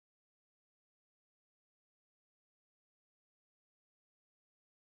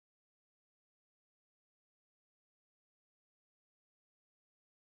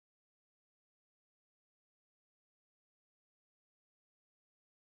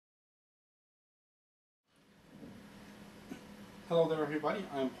Hello there everybody,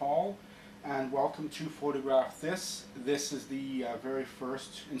 I'm Paul and welcome to Photograph This. This is the very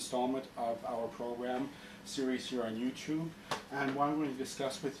first installment of our program series here on YouTube, and what I'm going to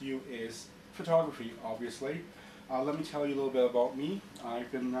discuss with you is photography, obviously. Let me tell you a little bit about me. I've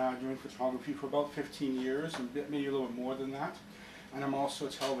been doing photography for about 15 years, and maybe a little bit more than that, and I'm also a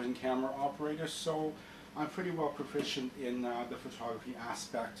television camera operator, so I'm pretty well proficient in the photography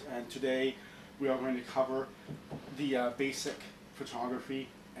aspect, and today we are going to cover the basic photography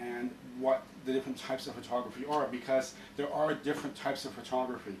and what the different types of photography are, because there are different types of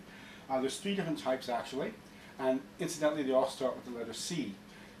photography. There's 3 different types actually, and incidentally they all start with the letter C.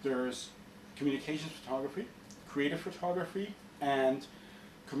 There's communications photography, creative photography, and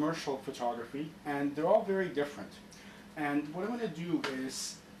commercial photography, and they're all very different. And what I'm going to do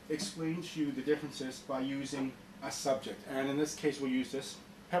is explain to you the differences by using a subject, and in this case we'll use this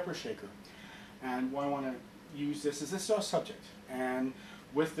pepper shaker. And what I want to use this is our subject, and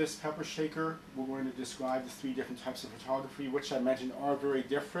with this pepper shaker we're going to describe the 3 different types of photography, which I mentioned are very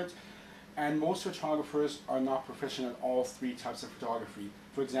different, and most photographers are not proficient at all 3 types of photography.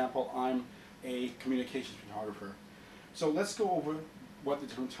 For example, I'm a communications photographer. So let's go over what the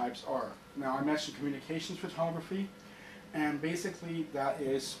different types are. Now, I mentioned communications photography, and basically that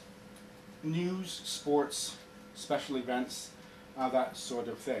is news, sports, special events, that sort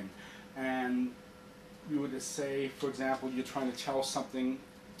of thing. And you would just say, for example, you're trying to tell something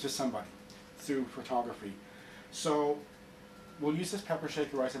to somebody through photography. So we'll use this pepper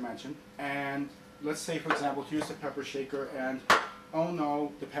shaker as I mentioned, and let's say, for example, here's the pepper shaker, and oh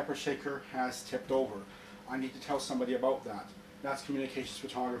no, the pepper shaker has tipped over. I need to tell somebody about that. That's communications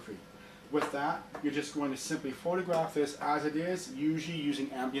photography. With that, you're just going to simply photograph this as it is, usually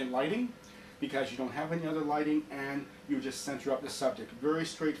using ambient lighting, because you don't have any other lighting, and you just center up the subject. Very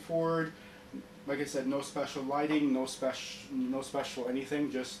straightforward. Like I said, no special lighting, no special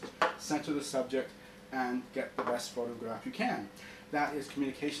anything, just center the subject and get the best photograph you can. That is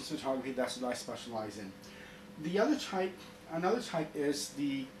communications photography. That's what I specialize in. The other type, another type is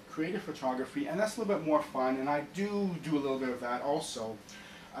the creative photography, and that's a little bit more fun, and I do a little bit of that also.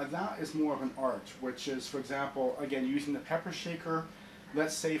 That is more of an art, which is, for example, again, using the pepper shaker.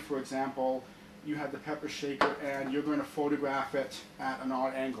 Let's say, for example, you have the pepper shaker and you're going to photograph it at an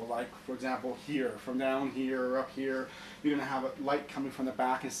odd angle, like, for example, here, from down here or up here. You're going to have a light coming from the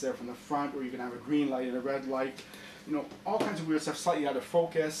back instead of from the front, or you're going to have a green light and a red light. You know, all kinds of weird stuff, slightly out of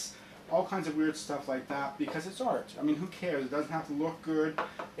focus, all kinds of weird stuff like that, because it's art. I mean, who cares? It doesn't have to look good.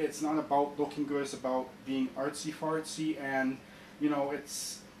 It's not about looking good. It's about being artsy-fartsy, and, you know,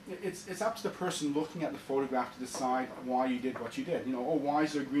 it's up to the person looking at the photograph to decide why you did what you did. You know, oh, why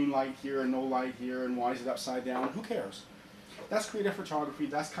is there a green light here and no light here, and why is it upside down? Who cares? That's creative photography.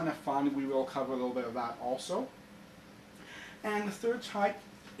 That's kind of fun. We will cover a little bit of that also. And the third type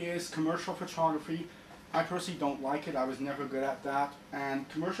is commercial photography. I personally don't like it. I was never good at that. And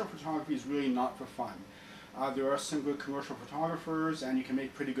commercial photography is really not for fun. There are some good commercial photographers, and you can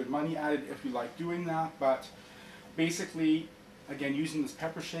make pretty good money at it if you like doing that. But basically, again, using this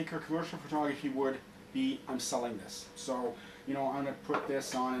pepper shaker, commercial photography would be, I'm selling this. So, you know, I'm going to put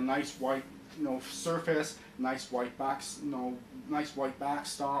this on a nice white, you know, surface, nice white nice white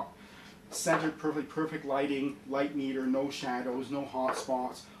backstop, centered perfectly, perfect lighting, light meter, no shadows, no hot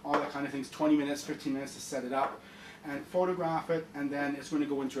spots, all that kind of things. 20 minutes, 15 minutes to set it up and photograph it, and then it's going to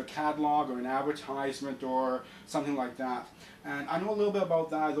go into a catalog or an advertisement or something like that. And I know a little bit about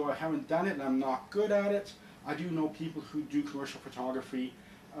that, though I haven't done it and I'm not good at it. I do know people who do commercial photography.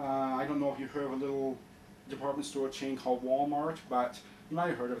 I don't know if you've heard of a little department store chain called Walmart, but you might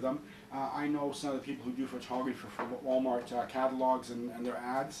have heard of them. I know some of the people who do photography for Walmart catalogs and their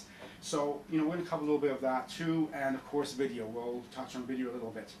ads. So, you know, we're going to cover a little bit of that too, and of course video. We'll touch on video a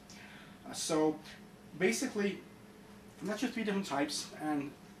little bit. So basically, that's your 3 different types, and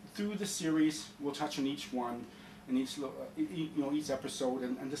through the series we'll touch on each one in each episode,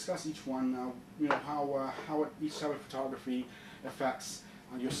 and discuss each one, you know, how each type of photography affects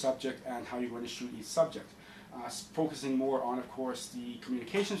your subject and how you're going to shoot each subject. Focusing more on, of course, the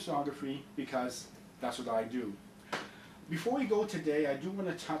communication photography, because that's what I do. Before we go today, I do want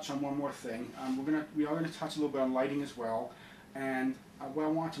to touch on one more thing. We are going to touch a little bit on lighting as well, and what I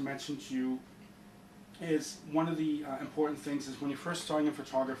want to mention to you is one of the important things is when you're first starting in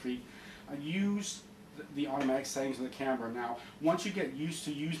photography, use the automatic settings of the camera. Now, once you get used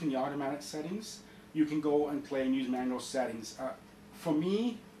to using the automatic settings, you can go and play and use manual settings. For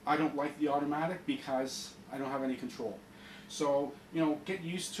me, I don't like the automatic because I don't have any control. So, you know, get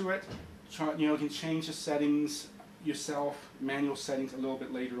used to it. You can change the settings yourself, manual settings a little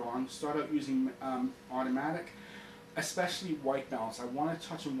bit later on. Start out using automatic. especially white balance. I want to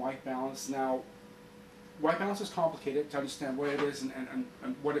touch on white balance. Now, white balance is complicated to understand what it is and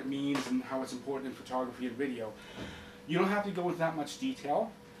what it means and how it's important in photography and video. You don't have to go into that much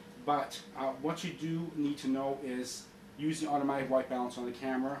detail, but what you do need to know is using automatic white balance on the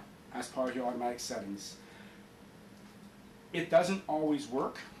camera as part of your automatic settings. It doesn't always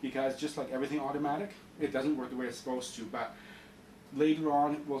work because just like everything automatic, it doesn't work the way it's supposed to, but later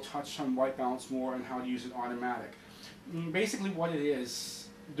on we'll touch on white balance more and how to use it automatic. Basically what it is,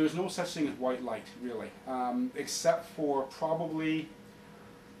 there's no such thing as white light really, except for probably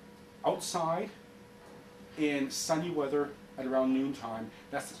outside in sunny weather at around noontime.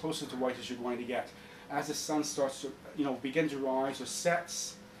 That's the closest to white as you're going to get. As the sun starts to begin to rise or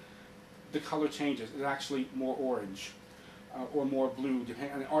sets, the color changes. It's actually more orange or more blue.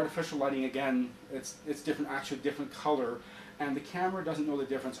 Depending on artificial lighting, again, it's different, actually different color, and the camera doesn't know the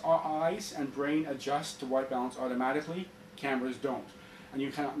difference. Our eyes and brain adjust to white balance automatically. Cameras don't, and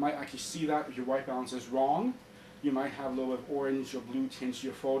you might actually see that if your white balance is wrong. You might have a little bit of orange or blue tinge to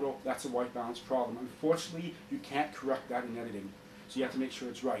your photo. That's a white balance problem. Unfortunately, you can't correct that in editing, so you have to make sure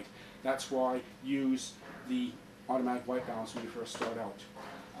it's right. That's why use the automatic white balance when you first start out.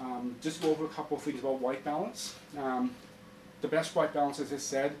 Just go over a couple of things about white balance. The best white balance, as I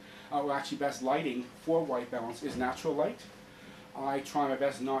said, or actually best lighting for white balance is natural light. I try my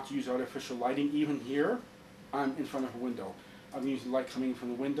best not to use artificial lighting. Even here, I'm in front of a window. I'm using light coming from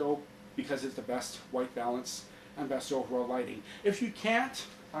the window because it's the best white balance and best overall lighting. If you can't,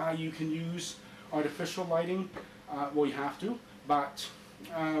 you can use artificial lighting. Well, you have to, but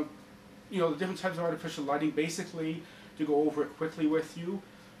the different types of artificial lighting, basically, to go over it quickly with you,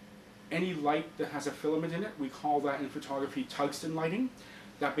 any light that has a filament in it, we call that in photography tungsten lighting.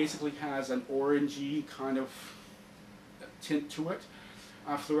 That basically has an orangey kind of tint to it.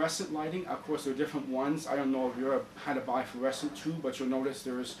 Fluorescent lighting, of course, there are different ones. I don't know if you've ever had to buy fluorescent tube, but you'll notice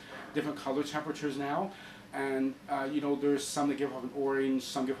there's different color temperatures now. And there's some that give off an orange,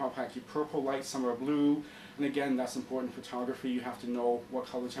 some give off actually purple light, some are blue. And again, that's important in photography. You have to know what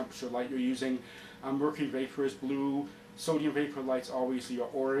color temperature light you're using. Mercury vapor is blue. Sodium vapor lights obviously are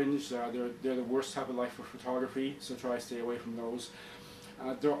orange. They're the worst type of light for photography, so try to stay away from those.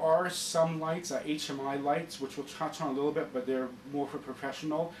 There are some lights, HMI lights, which we'll touch on a little bit, but they're more for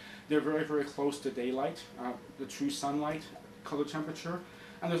professional. They're very, very close to daylight, the true sunlight color temperature.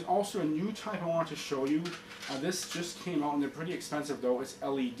 And there's also a new type I want to show you. This just came out, and they're pretty expensive though. It's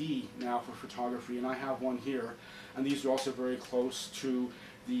LED now for photography, and I have one here. And these are also very close to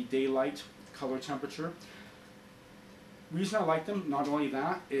the daylight color temperature. Reason I like them, not only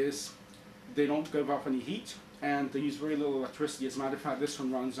that, is they don't give off any heat, and they use very little electricity. As a matter of fact, this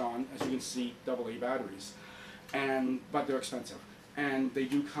one runs on, as you can see, AA batteries. But they're expensive. And they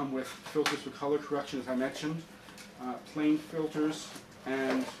do come with filters for color correction, as I mentioned, plain filters,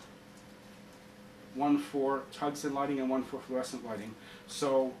 and one for tungsten lighting and one for fluorescent lighting.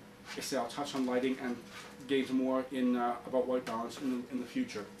 So, I say I'll touch on lighting and get into more about white balance in the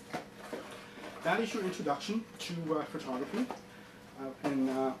future. That is your introduction to photography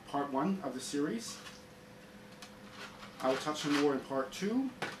in part 1 of the series. I will touch on more in part 2,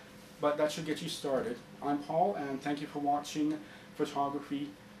 but that should get you started. I'm Paul, and thank you for watching photography.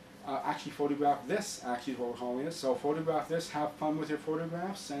 Actually, photograph this, actually is what we're calling it. So photograph this, have fun with your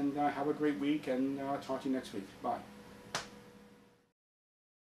photographs, and have a great week, and talk to you next week. Bye.